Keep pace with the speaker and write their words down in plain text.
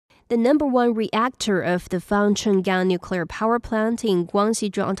The number one reactor of the Fangchenggang Nuclear Power Plant in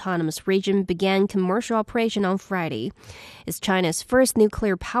Guangxi Zhuang Autonomous Region began commercial operation on Friday. It's China's first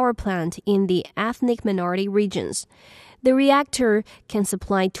nuclear power plant in the ethnic minority regions. The reactor can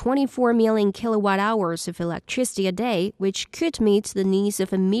supply 24 million kilowatt-hours of electricity a day, which could meet the needs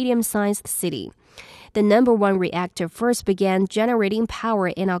of a medium-sized city. The number one reactor first began generating power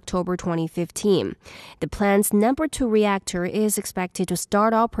in October 2015. The plant's number two reactor is expected to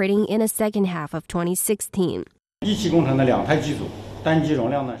start operating in the second half of 2016.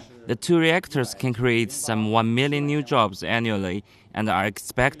 The two reactors can create some 1 million new jobs annually and are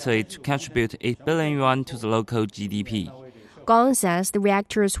expected to contribute 8 billion yuan to the local GDP. Gong says the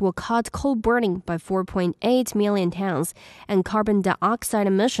reactors will cut coal burning by 4.8 million tons and carbon dioxide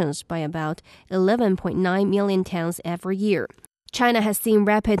emissions by about 11.9 million tons every year. China has seen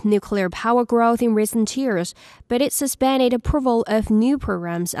rapid nuclear power growth in recent years, but it suspended approval of new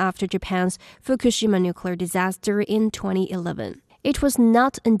programs after Japan's Fukushima nuclear disaster in 2011. It was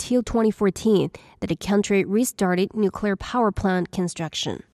not until 2014 that the country restarted nuclear power plant construction.